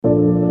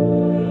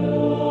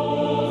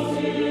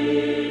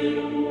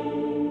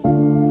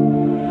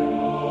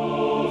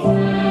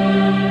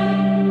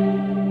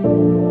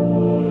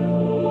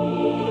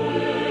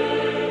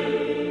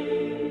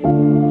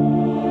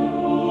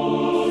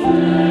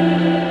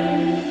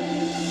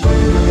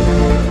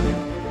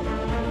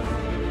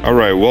All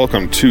right,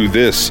 welcome to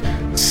this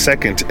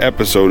second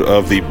episode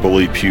of the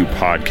Bully Pew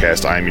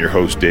podcast. I'm your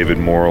host, David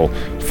Morrill,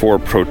 for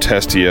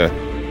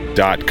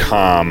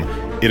Protestia.com.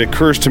 It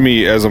occurs to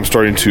me as I'm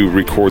starting to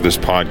record this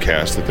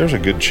podcast that there's a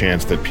good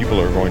chance that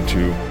people are going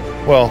to,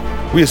 well,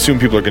 we assume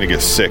people are going to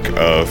get sick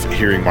of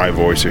hearing my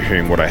voice or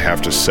hearing what I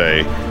have to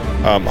say.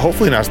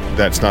 Hopefully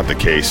that's not the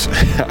case.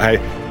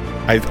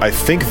 I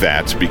think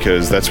that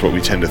because that's what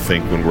we tend to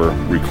think when we're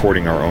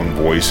recording our own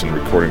voice and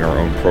recording our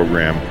own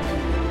program.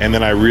 And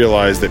then I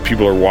realized that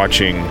people are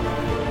watching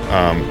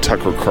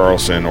Tucker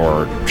Carlson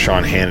or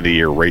Sean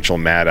Hannity or Rachel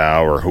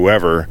Maddow or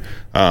whoever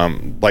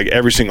like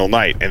every single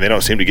night, and they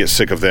don't seem to get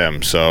sick of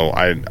them. So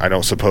I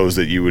don't suppose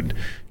that you would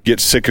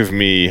get sick of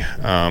me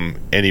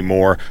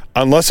anymore,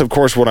 unless, of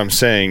course, what I'm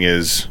saying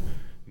is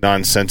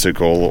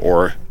nonsensical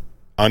or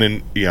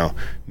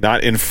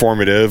not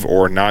informative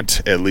or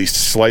not at least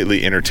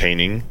slightly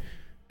entertaining,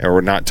 or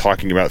we're not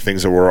talking about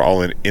things that we're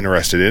all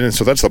interested in. And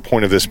so that's the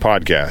point of this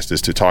podcast,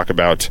 is to talk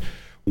about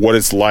what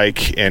it's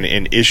like and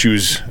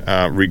issues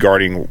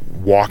regarding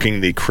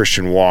walking the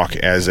Christian walk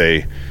as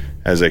a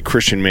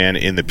Christian man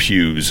in the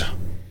pews.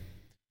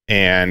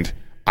 And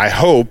I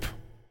hope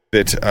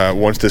that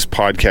once this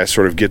podcast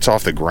sort of gets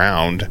off the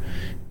ground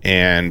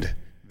and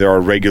there are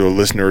regular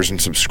listeners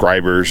and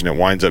subscribers, and it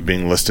winds up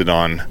being listed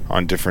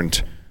on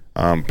different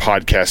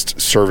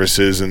podcast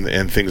services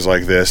and things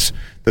like this,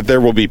 that there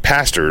will be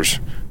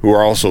pastors who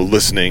are also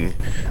listening,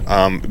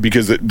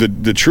 because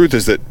the truth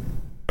is that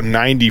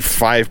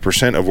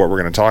 95% of what we're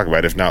going to talk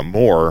about, if not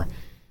more,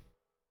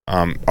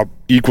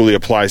 equally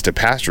applies to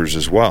pastors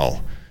as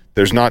well.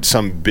 There's not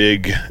some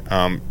big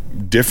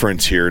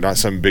difference here, not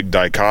some big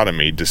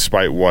dichotomy,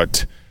 despite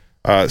what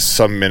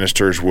some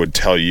ministers would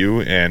tell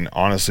you, and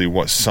honestly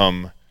what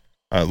some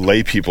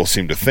lay people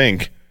seem to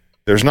think.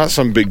 There's not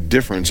some big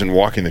difference in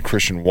walking the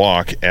Christian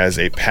walk as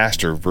a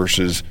pastor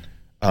versus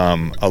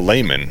a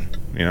layman.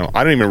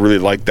 I don't even really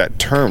like that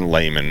term,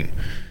 layman,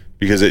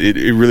 because it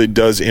really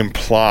does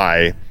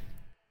imply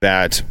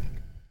that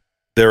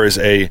there is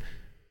a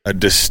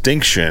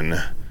distinction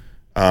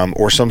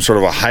or some sort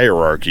of a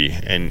hierarchy.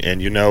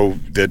 And you know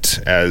that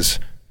as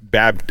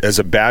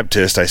a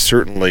Baptist, I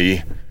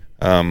certainly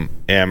am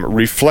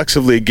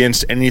reflexively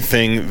against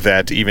anything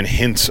that even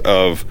hints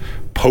of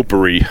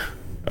popery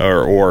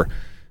or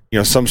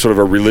some sort of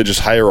a religious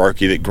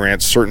hierarchy that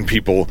grants certain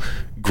people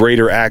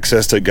greater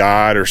access to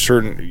God, or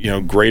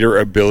certain, greater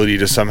ability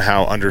to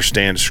somehow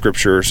understand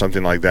Scripture or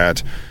something like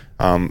that.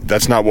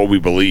 That's not what we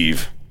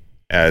believe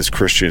as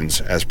Christians,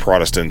 as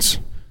Protestants.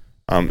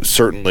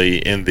 Certainly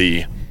in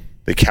the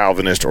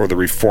Calvinist or the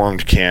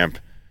Reformed camp,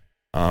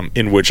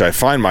 in which I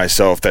find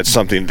myself, that's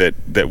something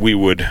that we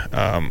would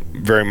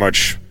very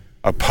much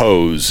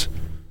oppose.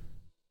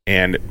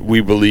 And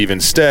we believe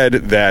instead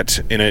that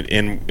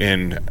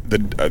in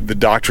the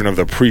doctrine of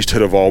the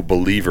priesthood of all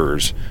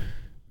believers,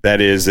 that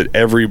is, that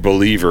every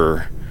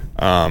believer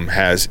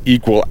has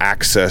equal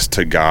access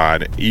to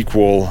God,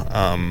 equal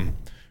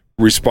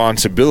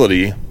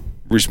responsibility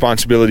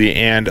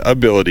and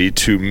ability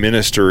to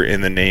minister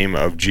in the name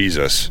of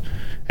Jesus.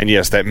 And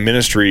yes, that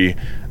ministry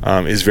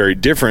is very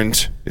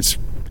different.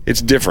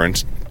 It's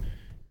different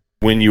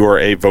when you are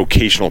a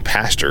vocational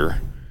pastor.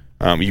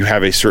 You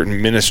have a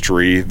certain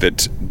ministry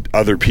that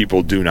other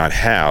people do not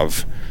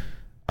have.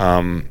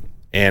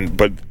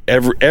 But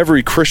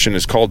every Christian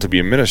is called to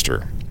be a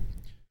minister.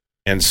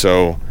 And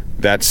so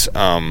that's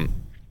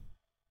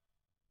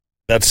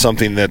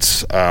something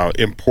that's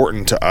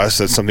important to us.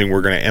 That's something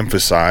we're going to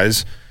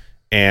emphasize.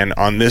 And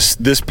on this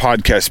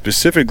podcast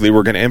specifically,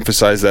 we're going to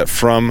emphasize that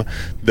from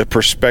the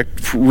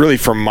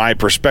from my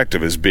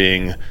perspective as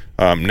being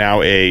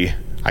now I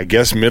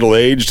guess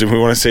middle-aged, if we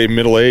want to say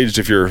middle-aged.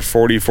 If you're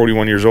 40,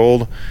 41 years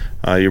old,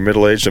 you're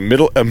middle-aged.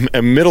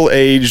 A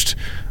middle-aged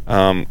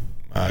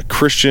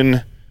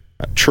Christian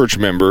church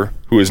member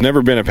who has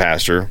never been a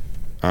pastor,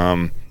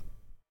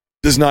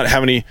 does not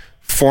have any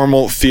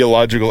formal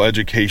theological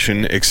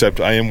education,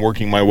 except I am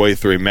working my way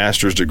through a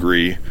master's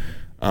degree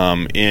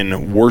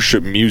in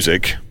worship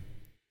music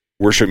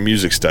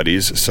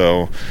studies.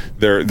 So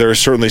there is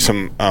certainly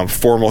some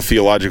formal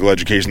theological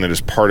education that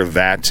is part of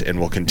that, and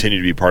will continue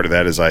to be part of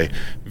that as I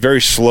very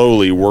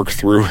slowly work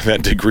through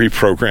that degree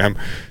program,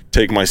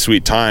 take my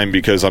sweet time,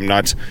 because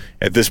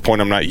at this point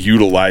I'm not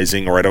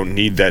utilizing, or I don't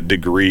need that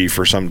degree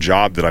for some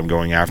job that I'm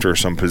going after, or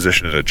some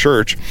position at a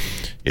church.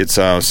 It's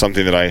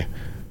something that I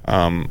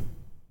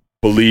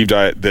believed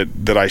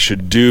that I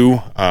should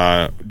do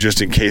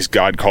just in case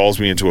God calls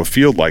me into a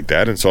field like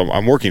that, and so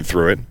I'm working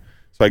through it.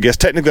 So I guess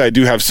technically I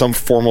do have some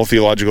formal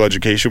theological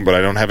education, but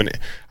I don't have an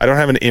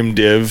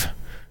MDiv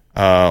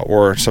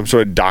or some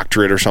sort of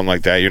doctorate or something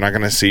like that. You're not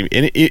going to see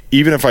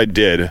even if I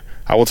did.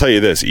 I will tell you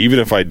this: even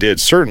if I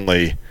did,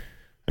 certainly,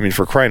 I mean,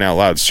 for crying out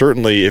loud,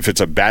 certainly if it's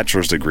a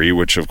bachelor's degree,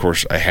 which of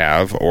course I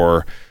have,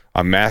 or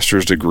a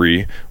master's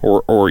degree,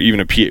 or even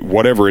a PhD,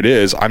 whatever it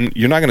is,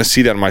 you're not going to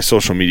see that in my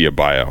social media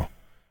bio.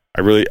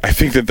 I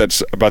think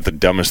that's about the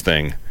dumbest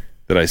thing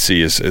that I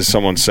see is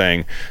someone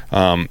saying,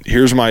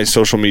 here's my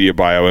social media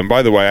bio, and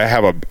by the way,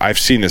 I've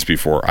seen this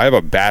before. I have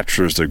a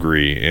bachelor's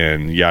degree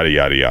in yada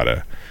yada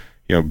yada,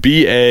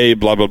 BA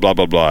blah blah blah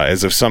blah blah,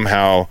 as if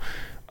somehow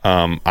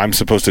I'm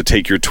supposed to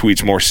take your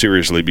tweets more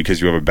seriously because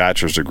you have a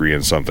bachelor's degree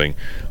in something,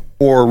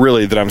 or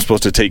really that I'm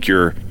supposed to take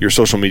your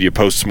social media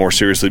posts more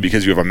seriously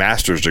because you have a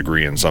master's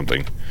degree in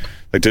something.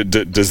 Like,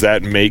 does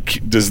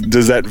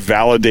that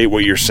validate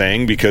what you're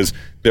saying? Because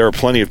there are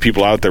plenty of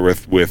people out there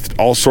with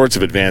all sorts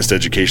of advanced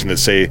education that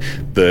say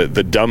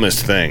the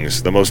dumbest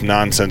things, the most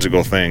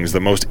nonsensical things, the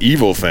most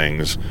evil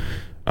things,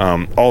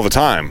 all the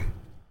time.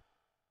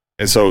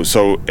 And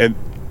so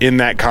in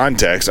that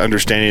context,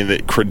 understanding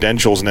that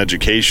credentials and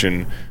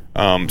education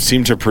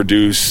seem to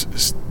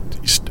produce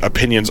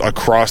opinions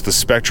across the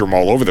spectrum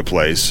all over the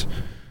place,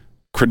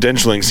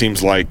 credentialing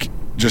seems like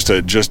just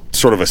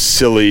sort of a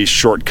silly,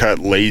 shortcut,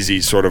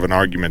 lazy sort of an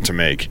argument to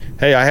make.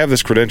 Hey, I have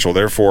this credential,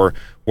 therefore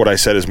what I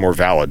said is more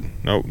valid.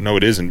 No,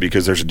 it isn't,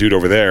 because there's a dude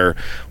over there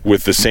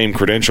with the same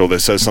credential that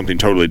says something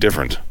totally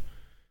different.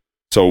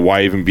 So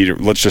why even beat it?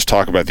 Let's just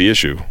talk about the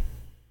issue.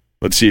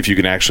 Let's see if you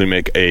can actually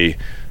make a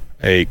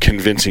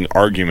convincing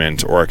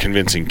argument or a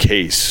convincing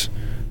case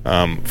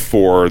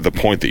for the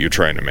point that you're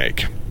trying to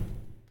make.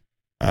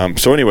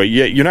 So anyway,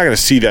 you're not going to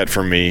see that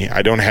from me.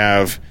 I don't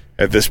have,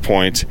 at this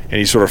point,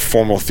 any sort of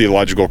formal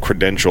theological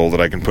credential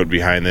that I can put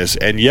behind this,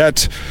 and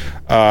yet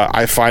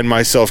I find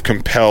myself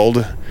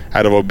compelled,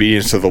 out of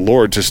obedience to the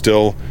Lord, to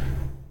still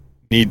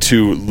need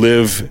to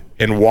live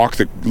in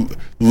obedience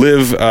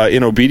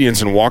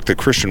and walk the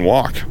Christian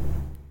walk.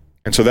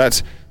 And so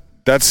that's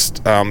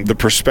the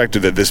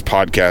perspective that this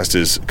podcast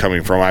is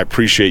coming from. I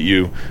appreciate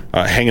you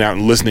hanging out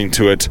and listening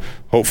to it.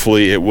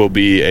 Hopefully it will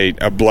be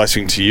a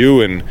blessing to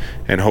you, and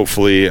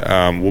hopefully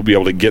we'll be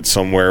able to get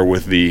somewhere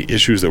with the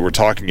issues that we're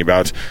talking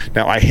about.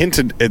 Now, I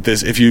hinted at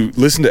this. If you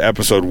listen to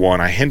episode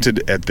 1, I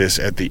hinted at this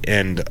at the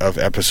end of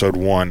episode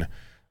 1.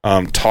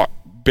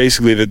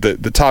 Basically,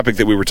 the topic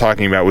that we were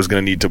talking about was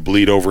going to need to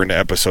bleed over into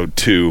episode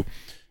 2,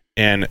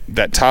 and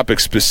that topic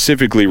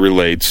specifically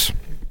relates...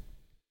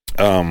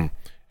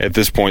 at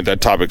this point,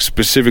 that topic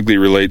specifically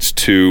relates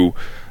to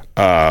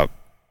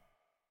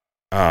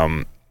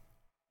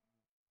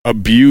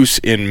abuse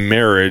in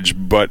marriage,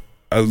 but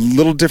a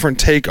little different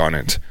take on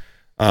it.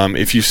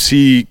 If you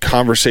see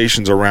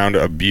conversations around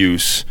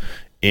abuse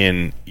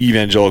in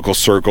evangelical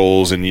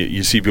circles, and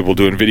you see people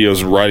doing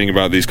videos and writing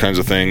about these kinds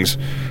of things,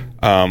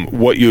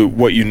 what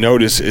you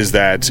notice is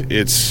that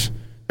it's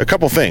a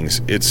couple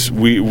things.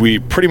 We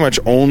pretty much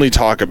only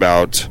talk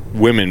about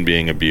women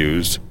being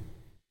abused.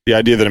 The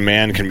idea that a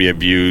man can be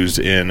abused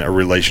in a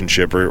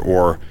relationship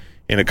or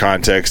in a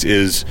context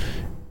is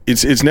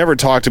it's never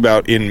talked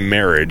about in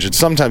marriage.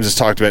 Sometimes it's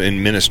talked about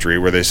in ministry,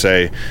 where they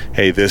say,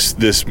 hey,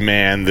 this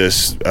man,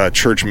 this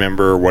church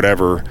member or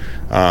whatever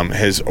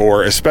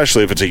or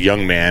especially if it's a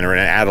young man or an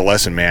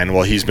adolescent man,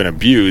 well, he's been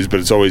abused, but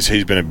it's always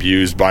he's been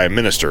abused by a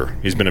minister.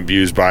 He's been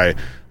abused by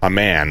a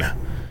man.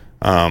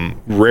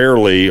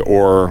 Rarely,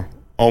 or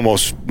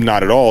almost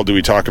not at all, do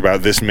we talk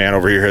about this man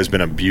over here has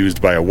been abused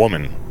by a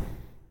woman,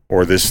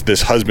 or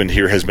this husband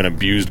here has been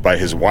abused by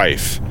his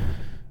wife.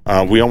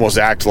 We almost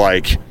act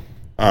like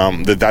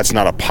that's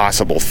not a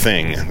possible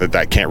thing,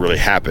 that can't really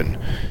happen.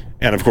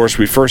 And of course,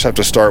 we first have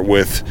to start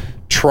with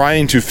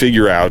trying to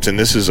figure out, and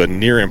this is a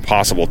near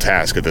impossible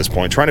task at this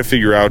point, trying to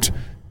figure out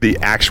the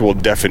actual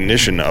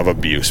definition of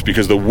abuse,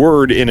 because the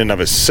word in and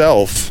of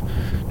itself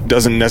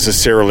doesn't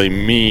necessarily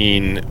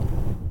mean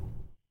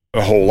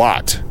a whole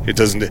lot. It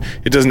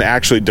doesn't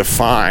actually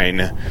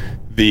define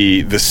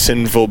the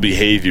sinful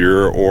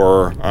behavior,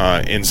 or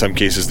in some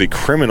cases the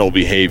criminal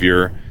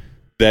behavior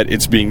that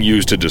it's being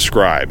used to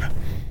describe.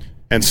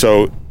 And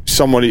so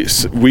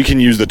we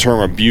can use the term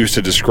abuse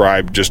to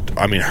describe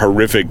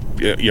horrific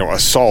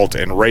assault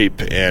and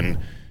rape and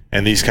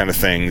these kind of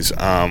things.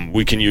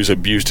 We can use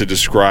abuse to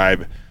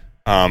describe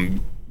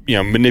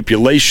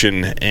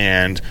manipulation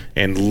and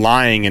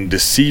lying and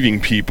deceiving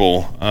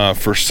people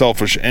for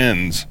selfish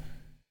ends,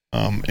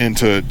 and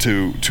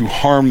to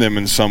harm them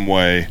in some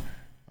way,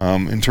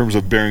 in terms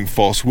of bearing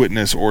false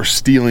witness or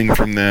stealing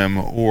from them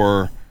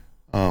or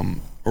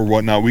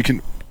whatnot. We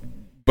can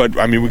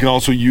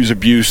also use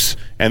abuse,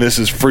 and this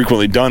is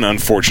frequently done,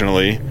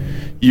 unfortunately,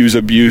 use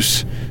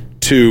abuse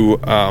to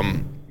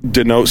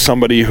denote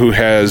somebody who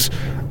has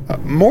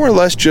more or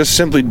less just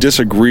simply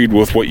disagreed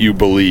with what you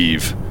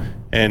believe,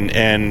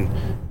 and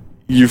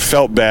you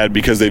felt bad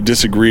because they've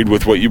disagreed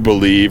with what you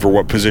believe or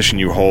what position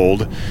you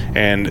hold,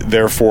 and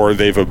therefore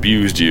they've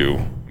abused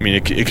you. I mean,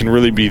 it can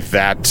really be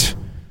that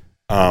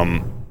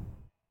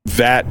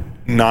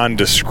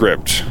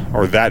nondescript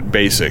or that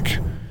basic,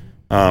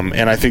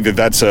 and I think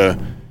that's a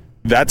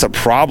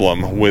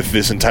problem with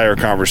this entire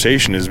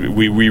conversation. Is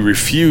we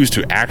refuse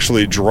to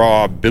actually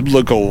draw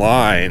biblical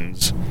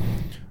lines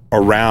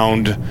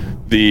around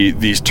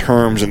these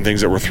terms and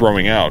things that we're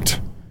throwing out,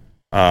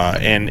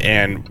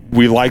 and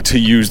we like to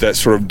use that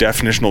sort of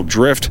definitional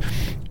drift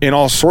in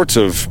all sorts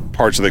of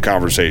parts of the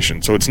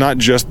conversation. So it's not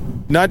just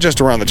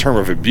around the term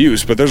of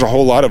abuse, but there's a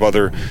whole lot of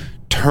other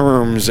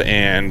terms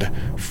and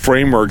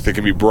framework that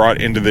can be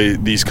brought into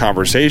these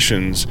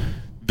conversations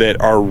that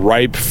are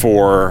ripe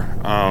for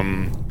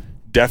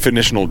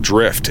definitional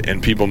drift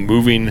and people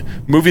moving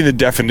the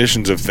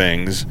definitions of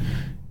things,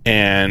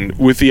 and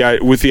with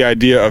the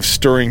idea of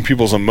stirring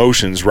people's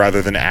emotions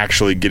rather than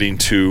actually getting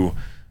to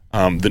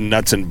the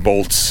nuts and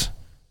bolts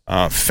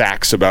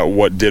facts about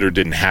what did or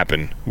didn't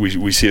happen.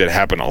 We see that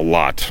happen a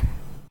lot.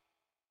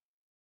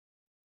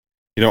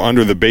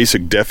 Under the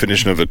basic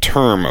definition of the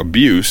term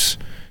abuse,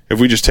 if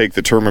we just take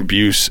the term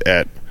abuse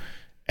at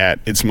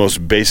its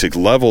most basic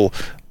level,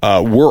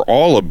 we're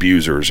all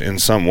abusers in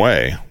some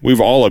way.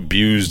 We've all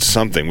abused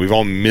something. We've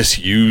all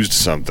misused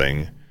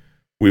something.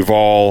 We've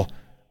all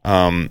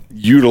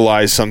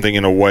utilized something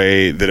in a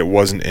way that it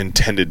wasn't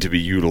intended to be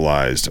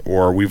utilized,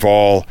 or we've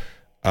all,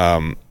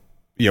 we've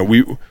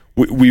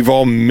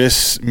all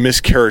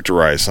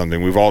mischaracterized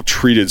something. We've all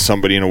treated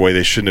somebody in a way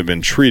they shouldn't have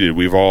been treated.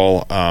 We've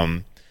all,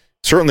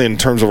 certainly in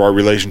terms of our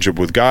relationship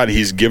with God,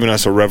 He's given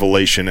us a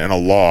revelation and a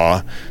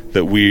law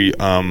that we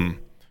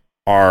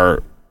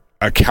are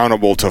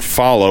accountable to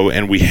follow,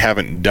 and we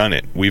haven't done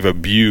it. We've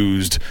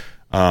abused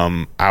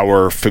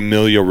our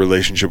familial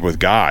relationship with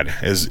God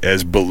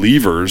as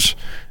believers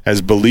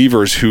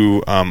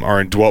who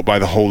are indwelt by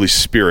the Holy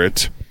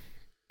Spirit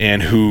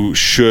and who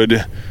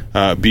should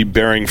be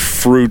bearing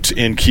fruit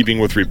in keeping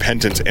with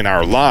repentance in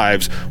our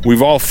lives.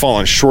 We've all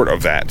fallen short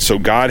of that. So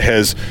God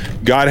has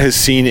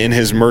seen in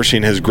His mercy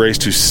and His grace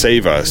to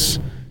save us,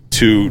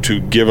 to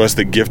give us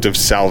the gift of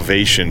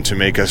salvation, to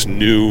make us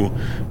new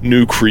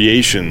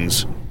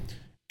creations.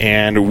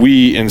 And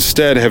we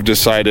instead have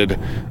decided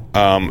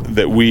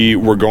that we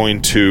were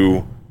going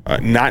to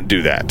not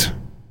do that.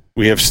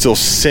 We have still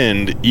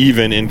sinned,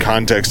 even in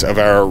context of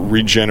our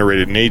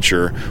regenerated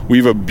nature.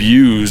 We've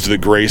abused the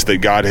grace that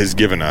God has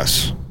given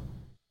us.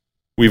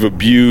 We've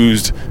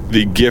abused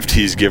the gift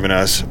He's given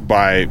us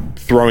by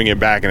throwing it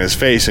back in His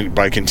face and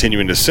by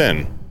continuing to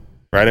sin.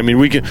 Right? I mean,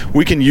 we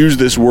can use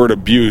this word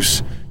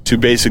abuse to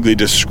basically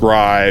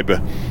describe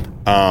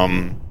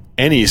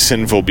any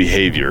sinful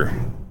behavior.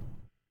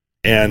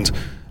 And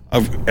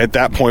at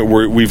that point,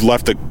 we've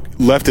left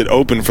it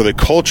open for the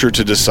culture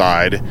to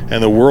decide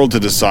and the world to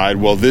decide,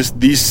 well,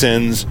 these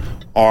sins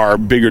are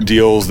bigger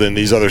deals than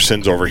these other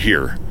sins over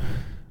here.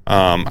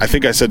 I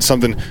think I said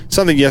something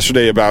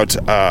yesterday about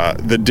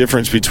the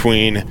difference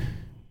between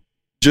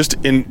just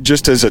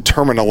as a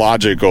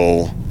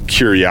terminological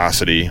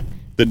curiosity,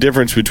 the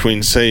difference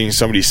between saying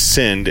somebody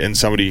sinned and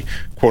somebody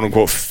quote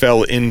unquote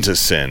fell into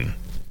sin.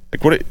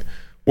 Like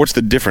what's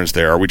the difference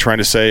there? Are we trying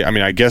to say,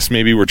 I guess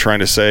maybe we're trying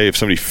to say if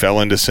somebody fell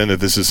into sin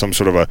that this is some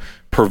sort of a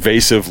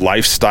pervasive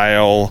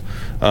lifestyle,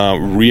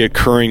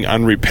 reoccurring,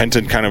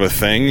 unrepentant kind of a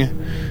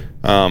thing.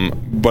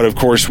 But of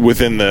course,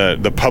 within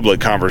the public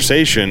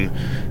conversation,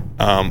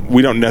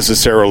 we don't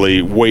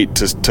necessarily wait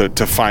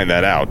to find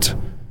that out.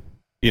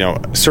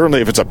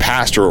 Certainly if it's a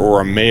pastor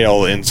or a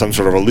male in some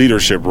sort of a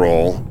leadership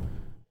role,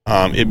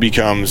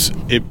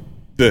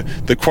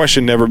 the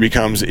question never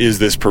becomes, is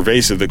this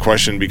pervasive? The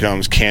question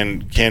becomes,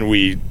 can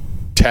we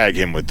tag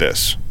him with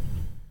this?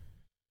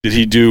 Did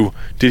he do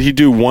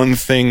one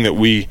thing that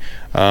we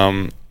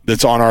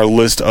that's on our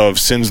list of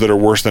sins that are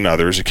worse than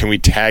others? Can we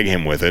tag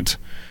him with it?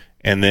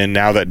 And then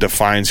now that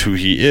defines who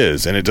he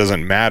is. And it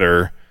doesn't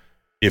matter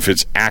if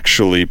it's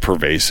actually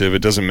pervasive.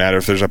 It doesn't matter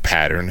if there's a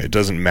pattern. It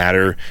doesn't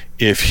matter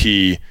if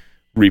he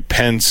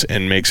repents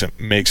and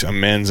makes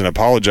amends and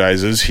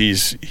apologizes.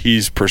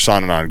 He's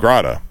persona non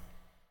grata.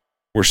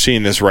 We're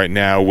seeing this right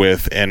now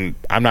and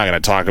I'm not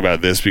going to talk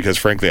about this because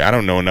frankly, I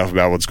don't know enough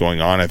about what's going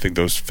on. I think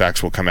those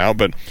facts will come out,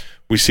 but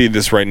we see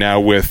this right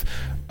now with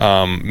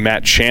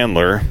Matt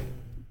Chandler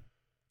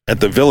at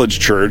the Village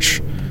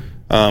Church,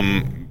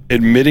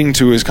 admitting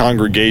to his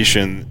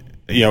congregation,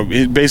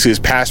 basically his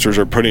pastors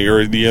are putting,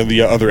 or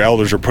the other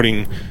elders are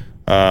putting,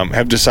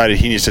 have decided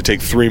he needs to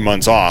take 3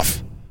 months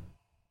off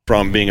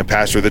from being a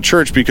pastor of the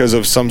church because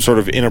of some sort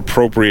of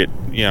inappropriate,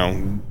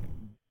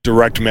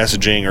 direct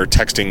messaging or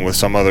texting with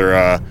some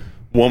other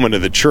woman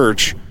of the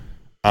church.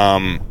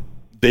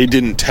 They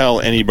didn't tell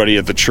anybody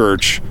at the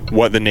church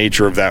what the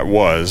nature of that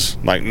was.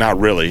 Like, not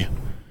really.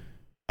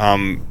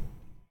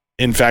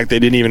 In fact, they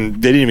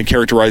didn't even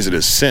characterize it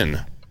as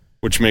sin,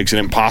 which makes it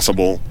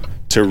impossible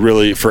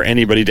for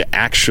anybody to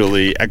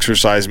actually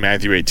exercise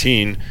Matthew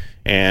 18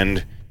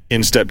 and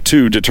in step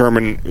 2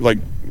 determine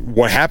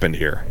what happened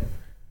here.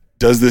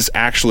 Does this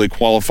actually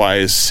qualify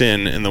as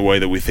sin in the way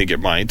that we think it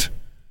might?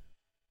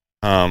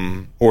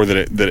 Or that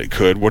it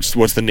could.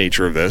 What's the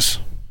nature of this?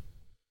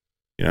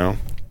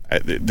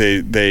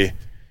 They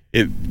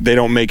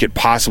don't make it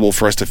possible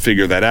for us to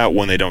figure that out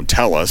when they don't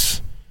tell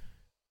us,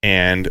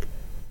 and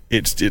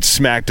it's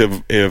smacked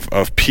of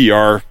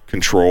PR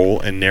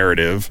control and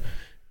narrative,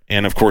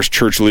 and of course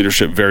church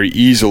leadership very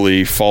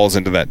easily falls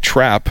into that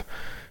trap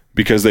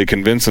because they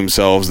convince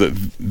themselves that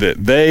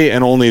they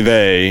and only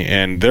they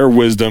and their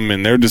wisdom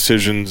and their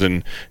decisions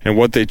and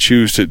what they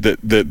choose to that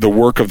the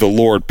work of the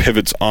Lord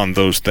pivots on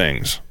those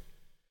things.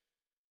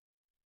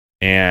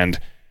 And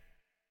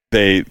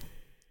they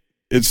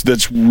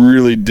that's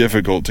really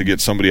difficult to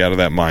get somebody out of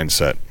that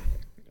mindset,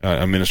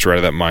 a minister out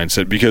of that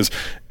mindset, because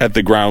at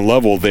the ground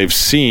level, they've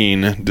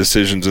seen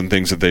decisions and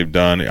things that they've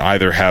done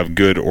either have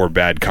good or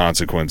bad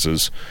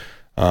consequences.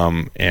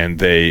 And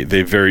they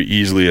very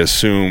easily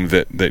assume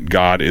that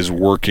God is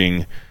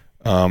working,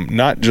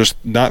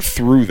 not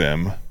through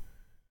them,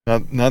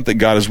 not that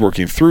God is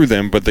working through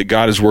them, but that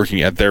God is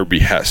working at their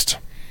behest.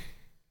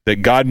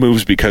 That God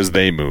moves because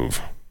they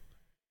move,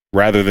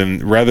 rather than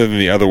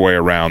the other way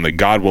around. That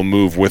God will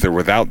move with or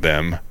without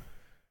them,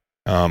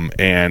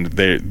 and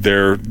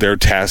their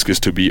task is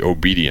to be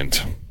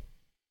obedient.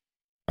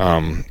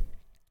 And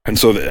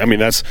so,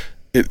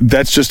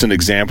 that's just an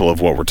example of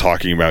what we're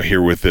talking about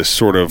here with this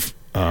sort of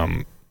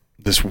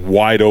this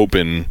wide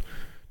open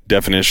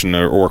definition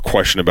or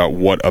question about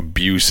what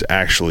abuse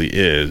actually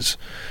is.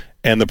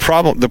 And the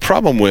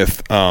problem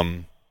with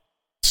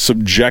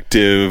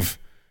subjective,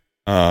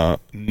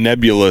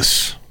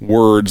 nebulous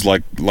words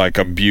like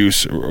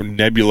abuse, or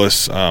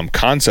nebulous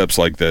concepts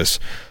like this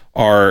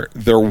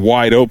they're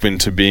wide open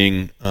to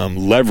being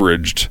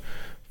leveraged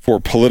for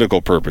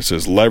political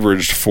purposes,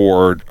 leveraged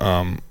for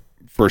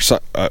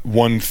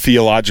one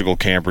theological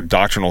camp or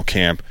doctrinal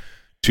camp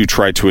to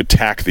try to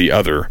attack the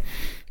other.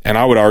 And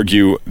I would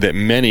argue that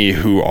many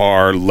who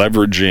are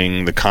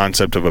leveraging the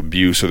concept of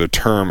abuse or the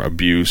term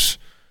abuse,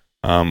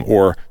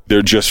 or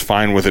they're just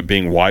fine with it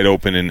being wide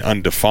open and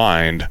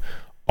undefined,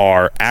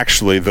 are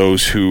actually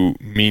those who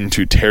mean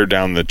to tear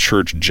down the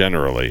church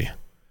generally.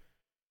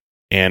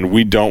 And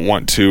we don't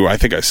want to, I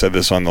think I said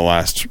this on the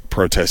last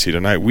protest here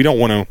tonight, we don't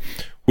want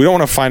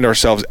to find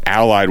ourselves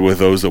allied with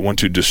those that want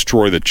to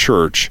destroy the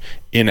church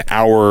in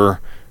our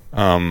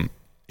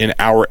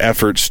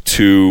efforts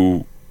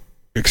to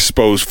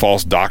expose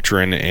false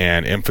doctrine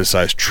and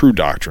emphasize true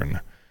doctrine.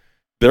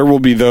 There will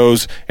be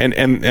those, and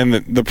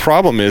the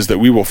problem is that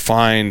we will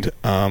find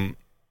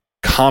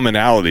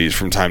commonalities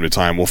from time to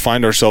time. We'll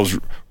find ourselves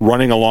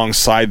running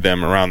alongside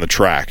them around the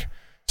track.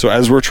 So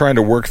as we're trying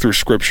to work through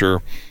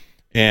Scripture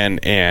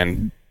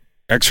and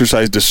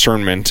exercise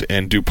discernment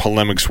and do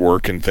polemics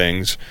work and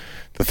things,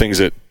 the things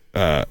that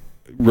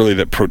really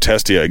that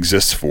Protestia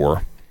exists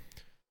for,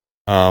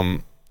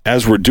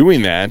 as we're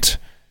doing that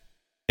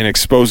and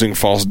exposing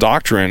false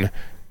doctrine,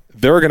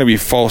 there are going to be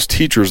false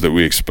teachers that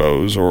we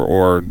expose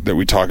or that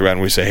we talk about,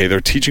 and we say, hey,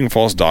 they're teaching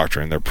false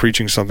doctrine, they're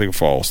preaching something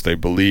false, they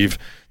believe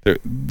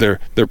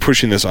they're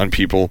pushing this on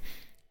people.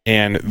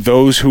 And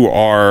those who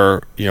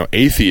are,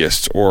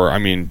 atheists, or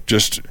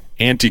just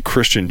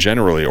anti-Christian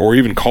generally, or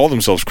even call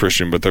themselves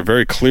Christian, but they're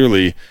very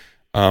clearly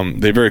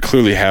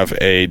have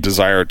a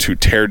desire to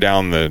tear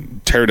down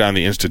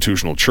the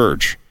institutional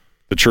church,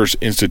 the church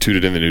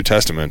instituted in the New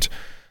Testament.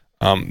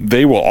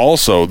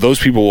 Those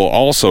people will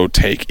also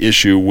take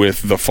issue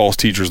with the false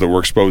teachers that we're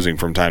exposing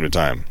from time to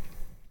time.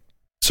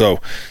 So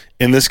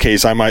in this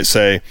case, I might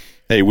say,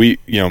 hey,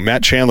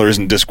 Matt Chandler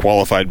isn't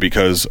disqualified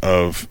because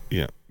of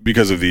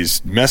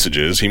these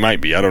messages. He might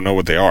be, I don't know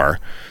what they are.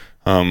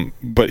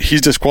 But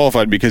he's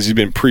disqualified because he's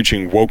been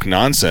preaching woke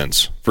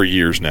nonsense for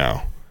years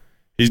now.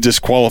 He's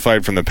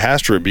disqualified from the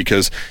pastorate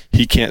because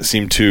he can't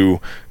seem to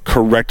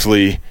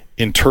correctly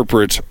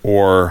interpret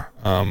or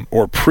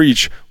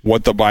preach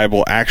what the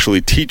Bible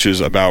actually teaches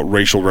about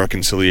racial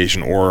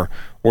reconciliation or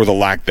the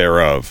lack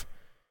thereof.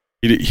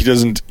 He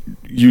doesn't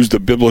use the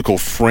biblical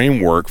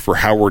framework for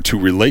how we're to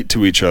relate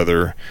to each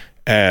other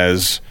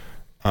as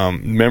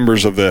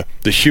members of the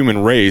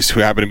human race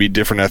who happen to be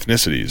different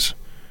ethnicities.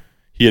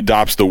 He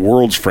adopts the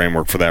world's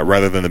framework for that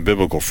rather than the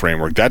biblical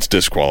framework. That's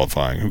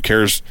disqualifying. Who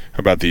cares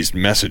about these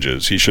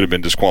messages? He should have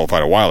been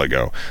disqualified a while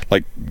ago.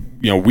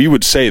 We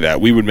would say that.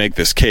 We would make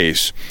this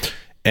case.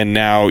 And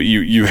now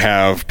you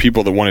have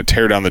people that want to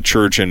tear down the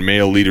church and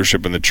male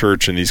leadership in the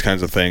church and these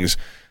kinds of things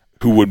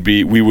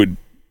we would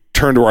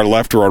turn to our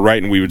left or our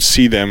right and we would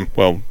see them,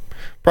 well,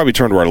 probably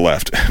turn to our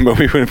left, but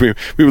we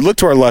would look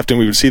to our left and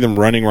we would see them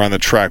running around the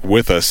track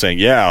with us saying,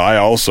 yeah, I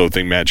also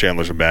think Matt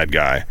Chandler's a bad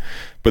guy.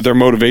 But their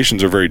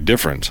motivations are very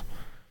different.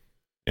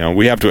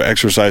 We have to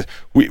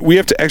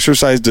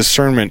exercise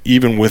discernment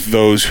even with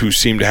those who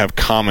seem to have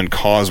common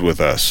cause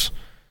with us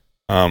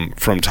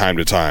from time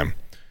to time.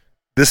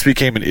 This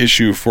became an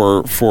issue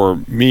for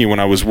me when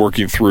I was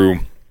working through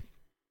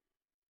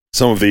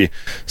some of the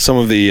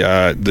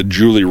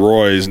Julie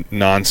Roy's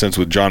nonsense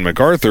with John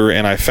MacArthur,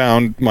 and I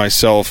found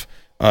myself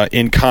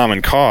in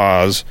common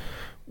cause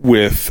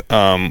with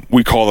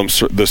we call them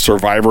the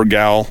Survivor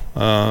Gal.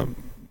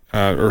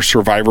 Or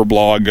Survivor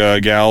Blog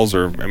gals,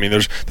 or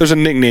there's a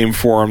nickname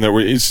for them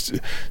it's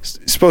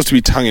supposed to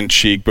be tongue in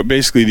cheek, but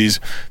basically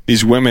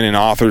these women and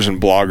authors and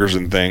bloggers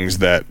and things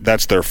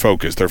that's their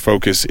focus. Their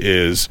focus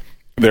is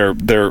their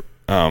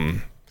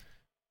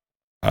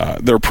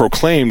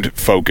proclaimed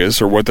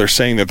focus, or what they're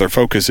saying that their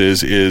focus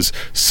is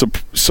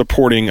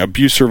supporting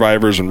abuse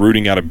survivors and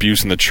rooting out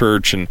abuse in the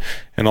church and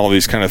all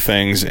these kind of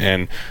things.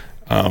 And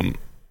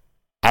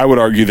I would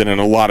argue that in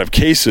a lot of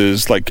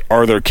cases,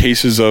 are there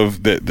cases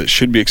of that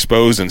should be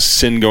exposed and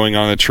sin going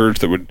on in the church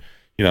that would,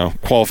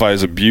 qualify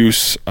as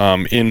abuse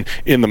in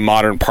the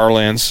modern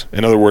parlance?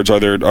 In other words, are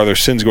there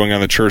sins going on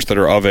in the church that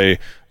are of a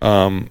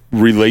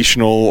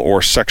relational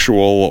or sexual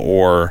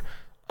or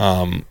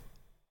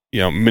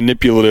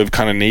manipulative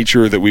kind of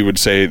nature that we would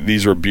say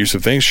these are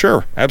abusive things?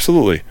 Sure,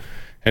 absolutely.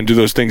 And do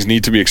those things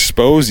need to be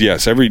exposed?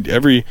 Yes.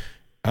 Every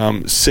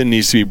sin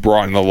needs to be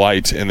brought in the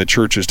light, and the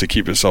church is to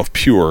keep itself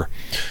pure.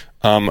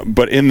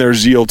 But in their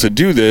zeal to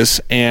do this,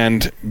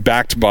 and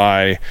backed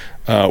by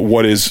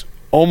what is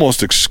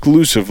almost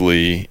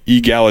exclusively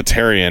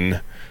egalitarian,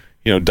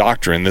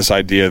 doctrine, this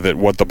idea that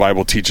what the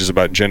Bible teaches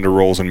about gender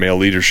roles and male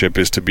leadership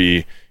is to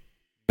be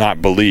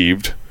not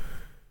believed.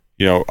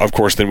 Of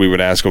course, then we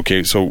would ask,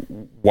 okay, so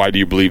why do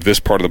you believe this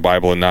part of the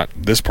Bible and not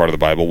this part of the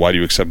Bible? Why do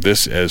you accept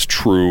this as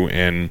true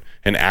and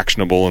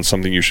actionable and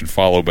something you should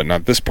follow, but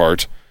not this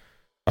part?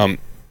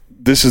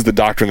 This is the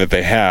doctrine that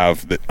they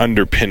have, that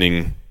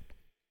underpinning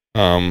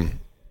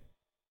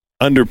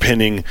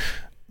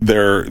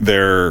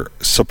their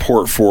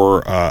support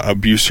for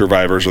abuse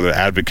survivors, or their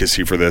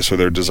advocacy for this, or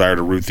their desire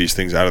to root these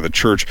things out of the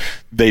church.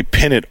 They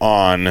pin it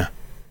on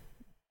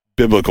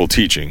biblical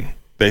teaching.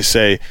 They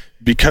say,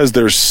 because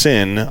there's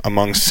sin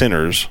among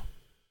sinners,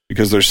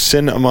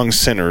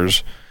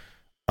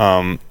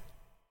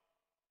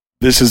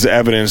 this is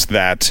evidence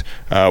that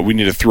we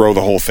need to throw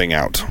the whole thing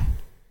out.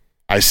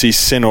 I see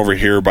sin over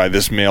here by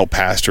this male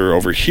pastor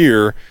over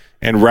here,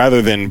 and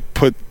rather than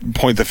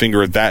point the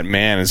finger at that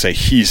man and say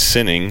he's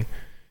sinning,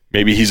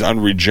 maybe he's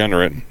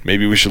unregenerate,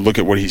 maybe we should look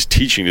at what he's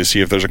teaching to see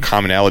if there's a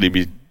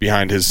commonality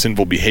behind his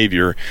sinful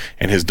behavior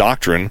and his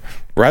doctrine.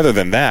 Rather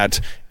than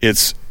that,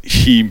 it's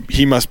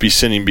he must be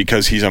sinning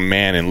because he's a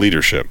man in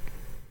leadership,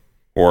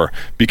 or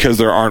because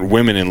there aren't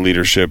women in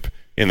leadership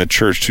in the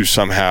church to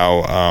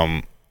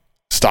somehow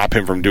stop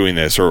him from doing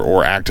this,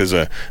 or act as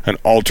an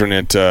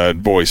alternate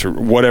voice, or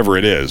whatever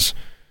it is.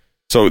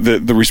 So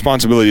the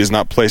responsibility is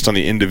not placed on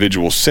the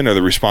individual sinner.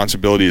 The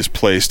responsibility is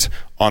placed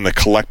on the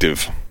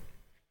collective.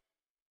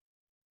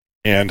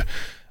 And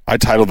I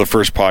titled the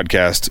first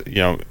podcast,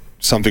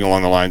 something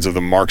along the lines of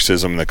the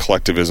Marxism, the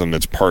collectivism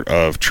that's part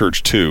of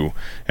Church 2.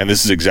 And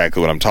this is exactly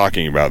what I'm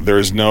talking about. There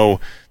is no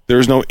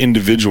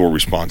individual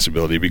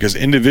responsibility, because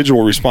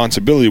individual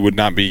responsibility would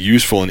not be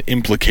useful in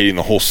implicating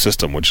the whole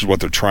system, which is what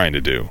they're trying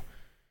to do.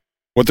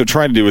 What they're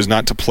trying to do is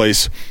they're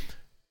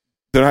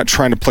not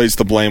trying to place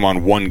the blame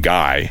on one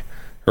guy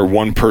or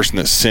one person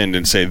that sinned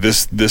and say,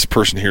 this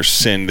person here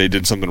sinned, they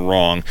did something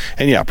wrong.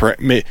 And yeah,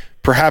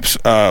 perhaps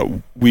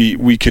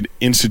we could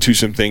institute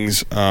some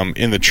things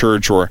in the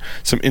church, or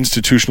some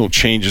institutional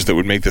changes that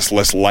would make this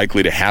less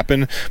likely to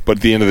happen. But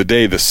at the end of the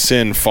day, the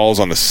sin falls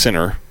on the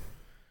sinner,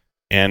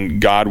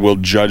 and God will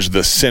judge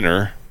the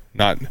sinner,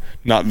 not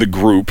the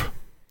group.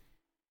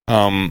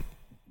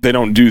 They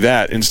don't do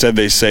that. Instead,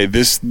 they say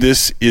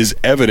this is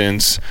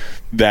evidence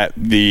that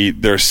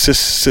there's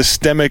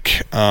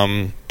systemic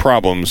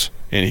problems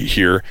in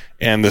here,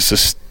 and the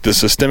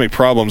systemic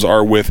problems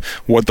are with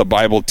what the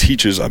Bible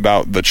teaches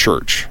about the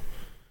church,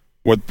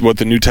 what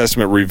the New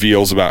Testament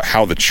reveals about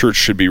how the church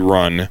should be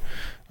run,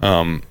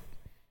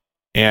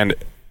 and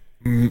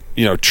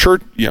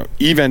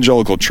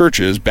evangelical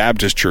churches,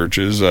 Baptist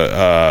churches,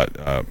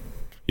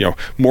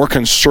 more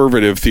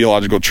conservative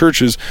theological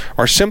churches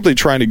are simply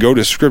trying to go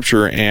to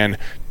Scripture and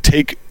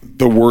take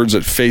the words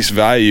at face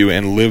value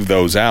and live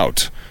those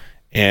out,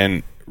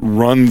 and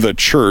run the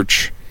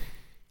church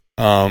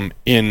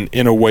in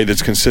a way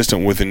that's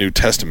consistent with the New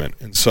Testament.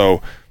 And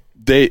so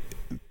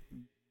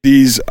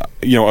these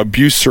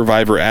abuse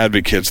survivor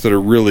advocates that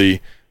are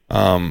really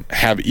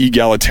have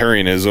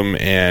egalitarianism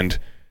and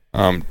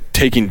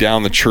taking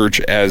down the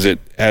church as it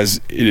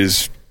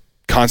is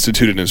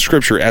constituted in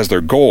Scripture as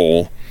their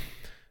goal,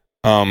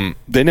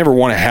 they never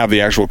want to have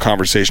the actual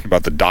conversation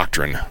about the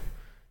doctrine.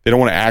 They don't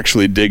want to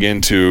actually dig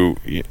into,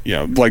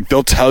 like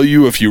they'll tell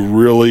you if you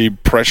really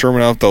pressure them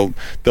enough,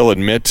 they'll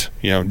admit,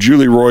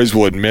 Julie Roys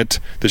will admit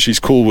that she's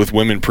cool with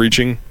women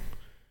preaching,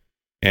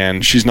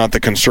 and she's not the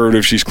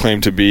conservative she's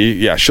claimed to be.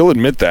 Yeah, she'll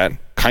admit that,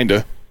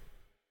 kinda,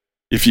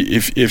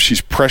 if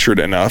she's pressured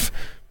enough.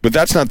 But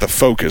that's not the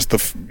focus.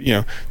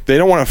 They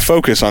don't want to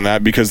focus on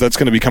that, because that's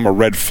going to become a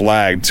red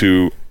flag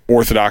to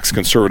Orthodox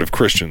conservative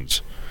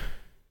Christians.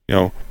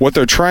 What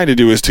they're trying to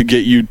do is to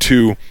get you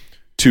to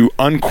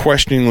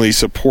unquestioningly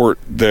support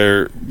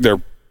their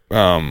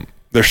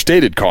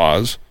stated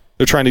cause.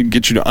 They're trying to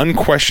get you to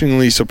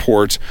unquestioningly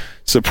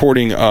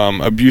supporting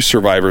abuse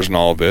survivors and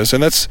all of this,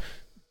 and that's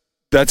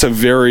a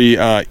very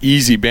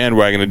easy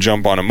bandwagon to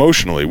jump on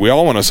emotionally. We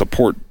all want to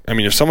support. I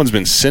mean, if someone's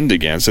been sinned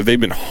against, if they've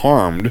been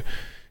harmed,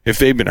 if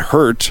they've been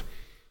hurt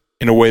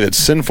in a way that's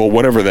sinful,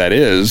 whatever that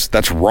is,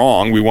 that's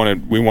wrong. We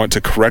want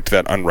to correct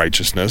that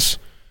unrighteousness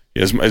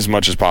as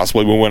much as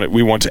possible.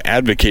 We want to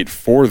advocate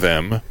for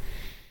them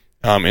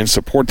and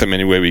support them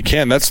any way we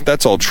can.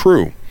 That's all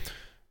true.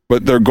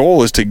 But their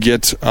goal is to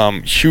get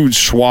huge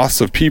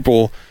swaths of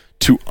people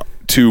to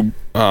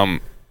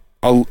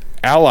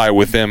ally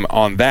with them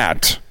on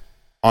that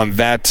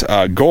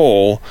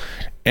goal,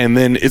 and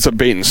then it's a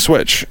bait and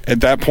switch.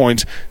 At that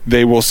point,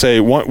 they will say,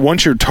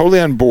 once you're totally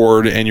on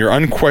board and you're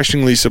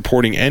unquestioningly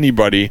supporting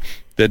anybody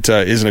that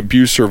is an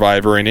abuse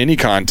survivor in any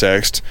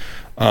context,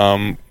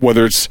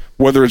 whether it's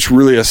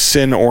really a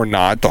sin or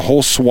not, the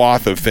whole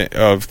swath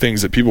of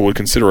things that people would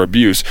consider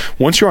abuse,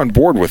 once you're on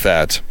board with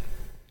that,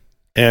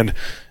 and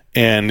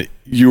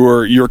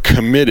you're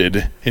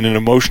committed in an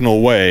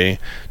emotional way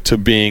to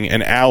being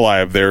an ally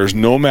of theirs,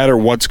 no matter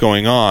what's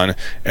going on,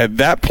 at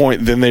that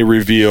point, then they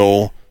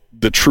reveal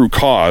the true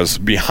cause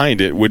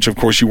behind it, which of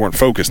course you weren't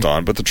focused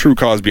on, but the true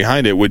cause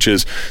behind it, which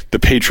is the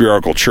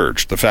patriarchal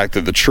church, the fact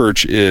that the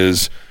church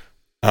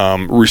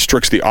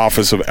restricts the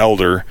office of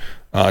elder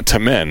to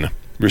men,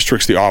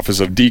 restricts the office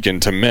of deacon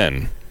to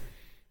men.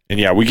 And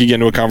yeah, we could get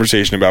into a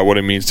conversation about what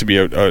it means to be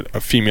a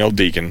female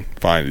deacon.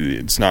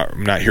 Fine,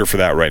 I'm not here for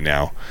that right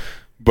now.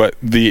 But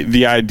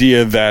the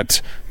idea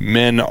that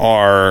men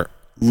are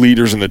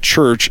leaders in the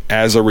church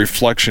as a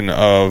reflection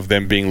of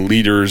them being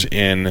leaders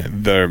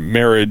in the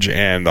marriage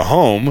and the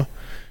home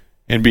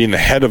and being the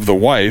head of the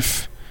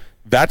wife,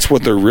 that's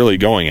what they're really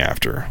going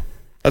after.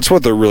 That's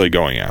what they're really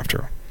going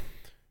after.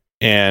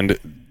 And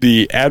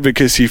the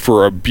advocacy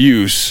for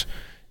abuse,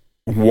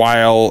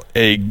 while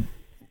a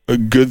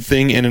good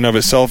thing in and of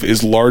itself,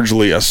 is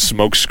largely a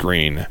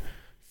smokescreen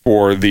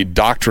for the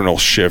doctrinal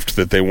shift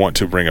that they want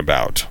to bring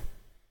about.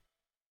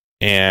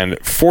 And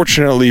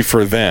fortunately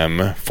for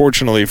them,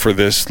 fortunately for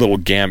this little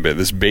gambit,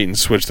 this bait and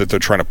switch that they're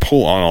trying to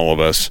pull on all of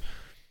us,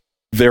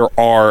 there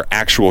are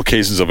actual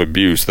cases of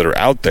abuse that are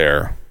out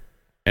there,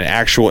 and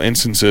actual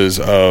instances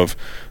of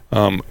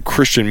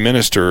Christian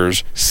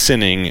ministers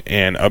sinning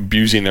and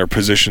abusing their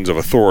positions of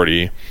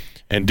authority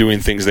and doing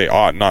things they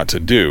ought not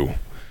to do.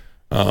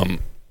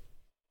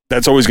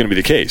 That's always going to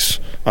be the case,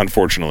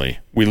 unfortunately.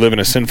 We live in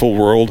a sinful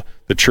world.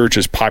 The church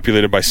is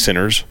populated by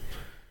sinners.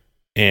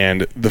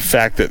 And the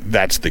fact that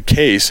that's the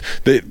case,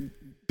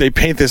 they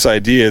paint this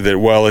idea that,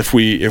 well, if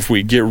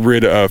we get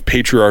rid of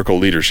patriarchal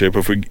leadership,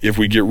 if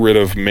we get rid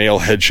of male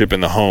headship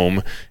in the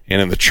home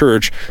and in the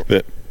church,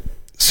 that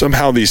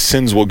somehow these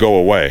sins will go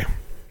away.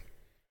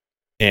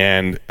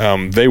 And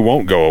they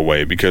won't go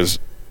away, because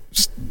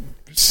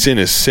sin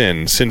is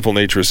sin. Sinful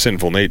nature is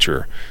sinful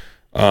nature.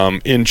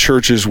 In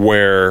churches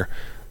where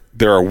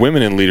there are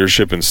women in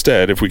leadership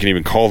instead, if we can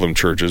even call them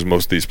churches,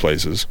 most of these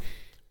places,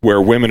 where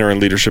women are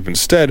in leadership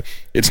instead,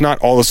 it's not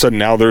all of a sudden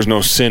now there's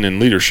no sin in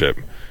leadership.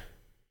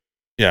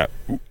 Yeah,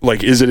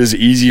 like, is it as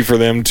easy for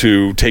them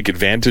to take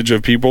advantage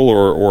of people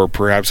or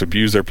perhaps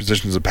abuse their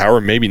positions of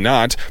power? Maybe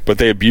not, but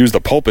they abuse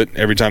the pulpit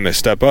every time they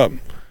step up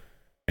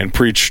and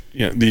preach.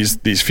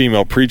 These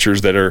female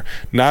preachers that are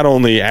not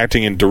only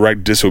acting in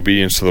direct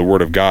disobedience to the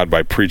word of God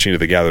by preaching to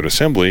the gathered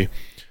assembly,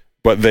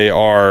 but they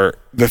are,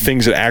 the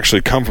things that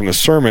actually come from the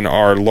sermon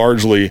are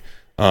largely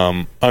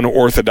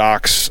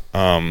unorthodox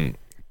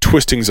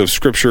twistings of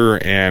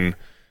scripture and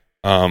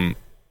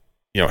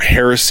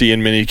heresy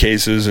in many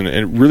cases,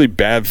 and really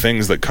bad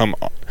things that come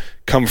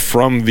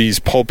from these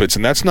pulpits.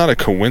 And that's not a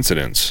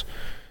coincidence.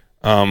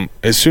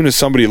 As soon as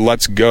somebody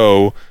lets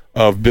go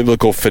of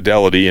biblical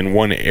fidelity in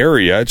one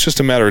area, it's just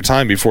a matter of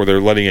time before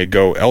they're letting it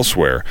go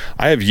elsewhere.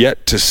 I have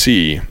yet to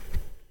see,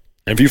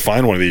 if you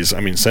find one of these,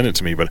 send it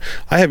to me, but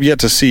I have yet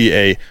to see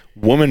a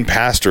woman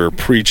pastor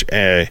preach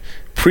a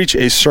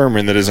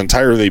sermon that is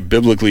entirely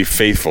biblically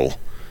faithful.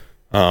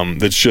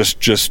 That's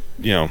just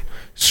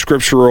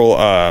scriptural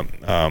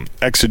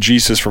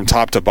exegesis from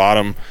top to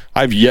bottom.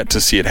 I've yet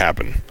to see it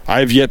happen.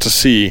 I've yet to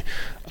see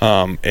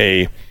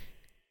a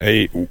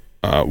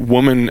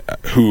woman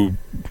who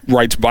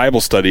writes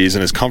Bible studies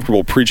and is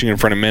comfortable preaching in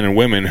front of men and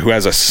women who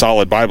has a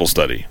solid Bible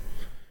study.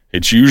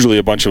 It's usually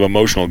a bunch of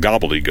emotional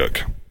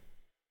gobbledygook.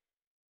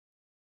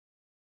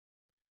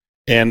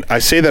 And I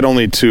say that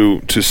only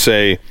to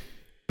say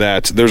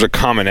that there's a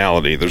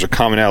commonality. There's a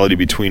commonality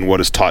between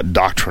what is taught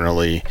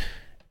doctrinally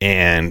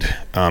and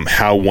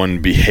how one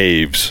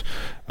behaves.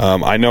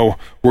 I know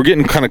we're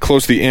getting kind of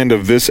close to the end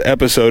of this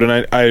episode,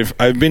 and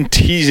I've been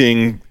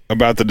teasing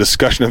about the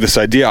discussion of this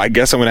idea. I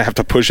guess I'm going to have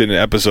to push it in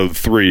episode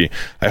 3.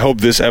 I hope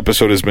this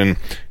episode has been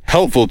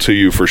helpful to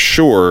you for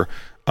sure.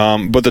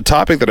 But the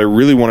topic that I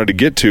really wanted to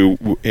get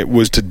to, it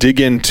was to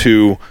dig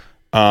into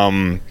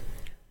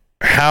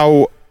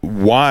how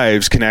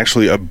wives can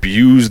actually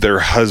abuse their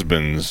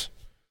husbands,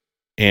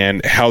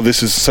 and how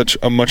this is such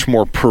a much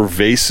more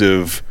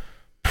pervasive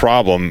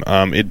problem.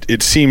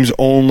 It seems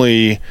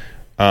only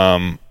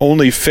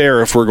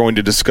fair if we're going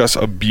to discuss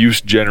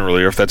abuse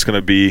generally, or if that's going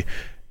to be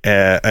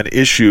an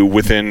issue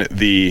within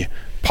the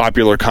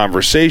popular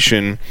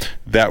conversation,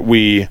 that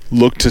we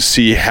look to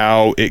see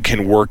how it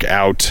can work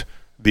out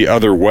the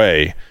other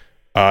way.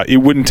 It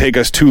wouldn't take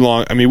us too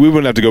long. We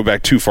wouldn't have to go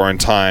back too far in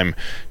time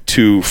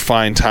to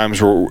find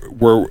times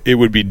where it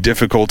would be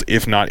difficult,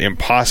 if not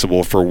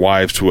impossible, for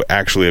wives to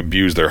actually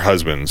abuse their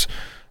husbands.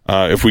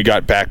 If we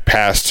got back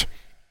past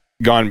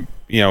the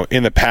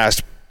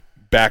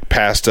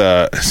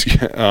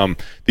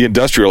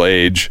industrial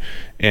age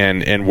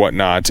and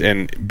whatnot,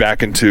 and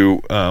back into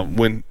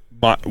when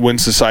when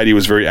society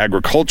was very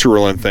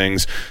agricultural and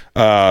things,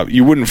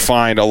 you wouldn't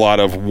find a lot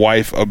of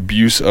wife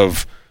abuse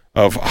of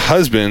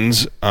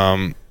husbands,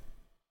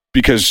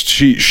 because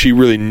she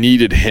really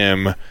needed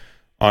him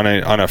on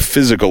a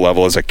physical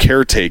level as a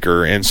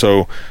caretaker, and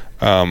so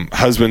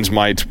husbands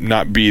might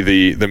not be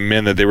the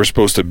men that they were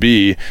supposed to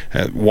be.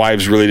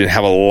 Wives really didn't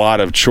have a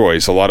lot of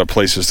choice, a lot of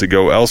places to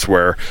go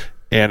elsewhere.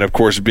 And of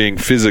course, being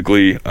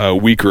physically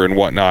weaker and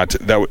whatnot,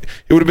 it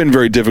would have been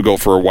very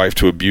difficult for a wife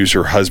to abuse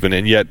her husband.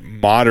 And yet,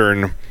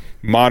 modern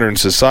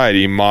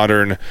society,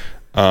 modern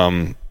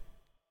societal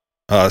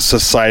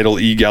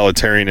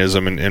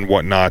egalitarianism and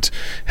whatnot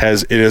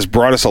has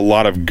brought us a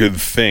lot of good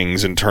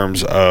things in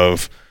terms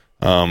of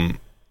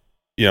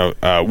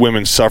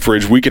women's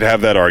suffrage. We could have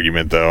that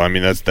argument, though. I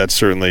mean, that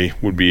certainly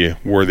would be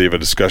worthy of a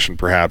discussion,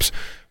 perhaps.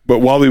 But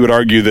while I would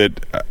argue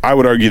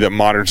that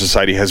modern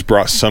society has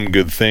brought some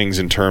good things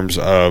in terms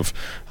of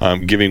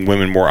giving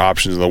women more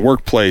options in the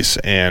workplace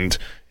and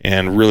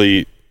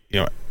really,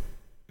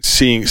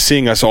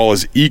 seeing us all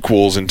as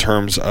equals in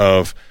terms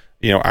of,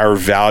 our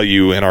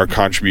value and our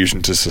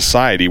contribution to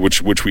society,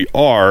 which we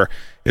are.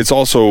 It's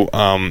also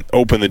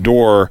opened the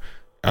door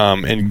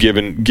and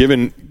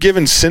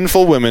given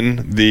sinful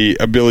women the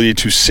ability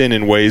to sin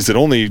in ways that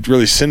only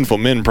really sinful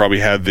men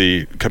probably had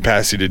the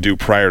capacity to do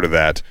prior to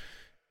that.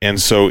 And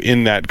so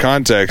in that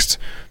context,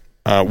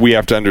 we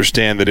have to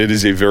understand that it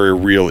is a very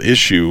real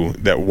issue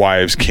that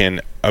wives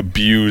can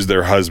abuse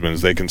their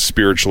husbands. They can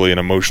spiritually and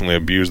emotionally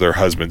abuse their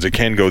husbands. It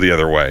can go the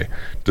other way,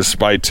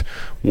 despite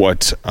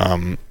what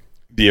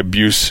the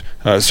abuse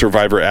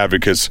survivor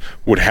advocates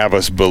would have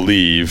us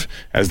believe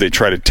as they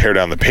try to tear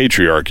down the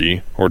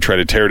patriarchy or try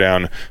to tear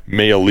down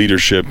male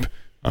leadership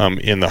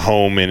in the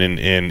home and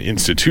in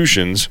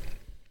institutions.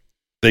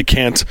 They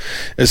can't,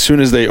 as soon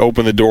as they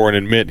open the door and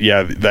admit,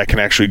 that can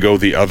actually go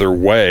the other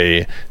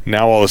way,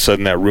 now all of a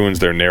sudden that ruins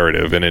their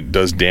narrative, and it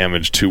does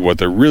damage to what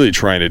they're really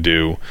trying to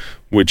do,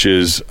 which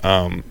is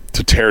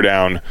to tear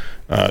down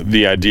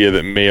the idea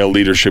that male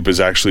leadership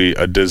is actually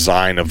a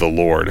design of the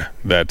Lord,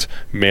 that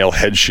male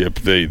headship,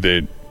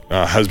 the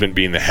husband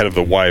being the head of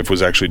the wife,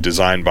 was actually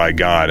designed by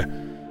God.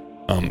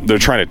 They're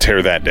trying to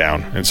tear that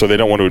down, and so they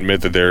don't want to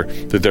admit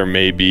that there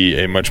may be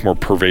a much more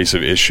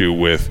pervasive issue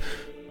with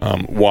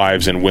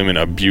wives and women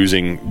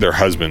abusing their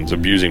husbands,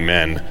 abusing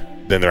men,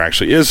 than there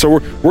actually is. So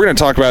we're going to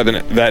talk about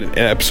that in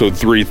episode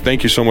 3.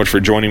 Thank you so much for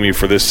joining me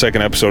for this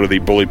second episode of the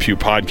Bully Pew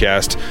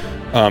podcast.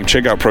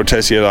 Check out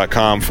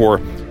protestia.com for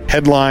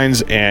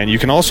headlines, and you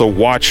can also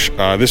watch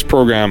this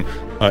program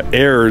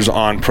airs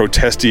on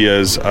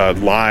Protestia's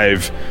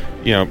live,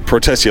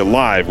 Protestia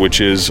Live,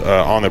 which is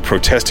on the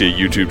Protestia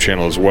YouTube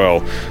channel as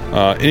well.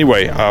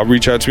 Anyway,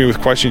 reach out to me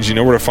with questions. You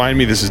know where to find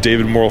me. This is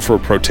David Morrill for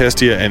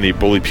Protestia and the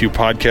Bully Pew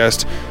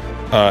podcast.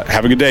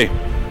 Have a good day.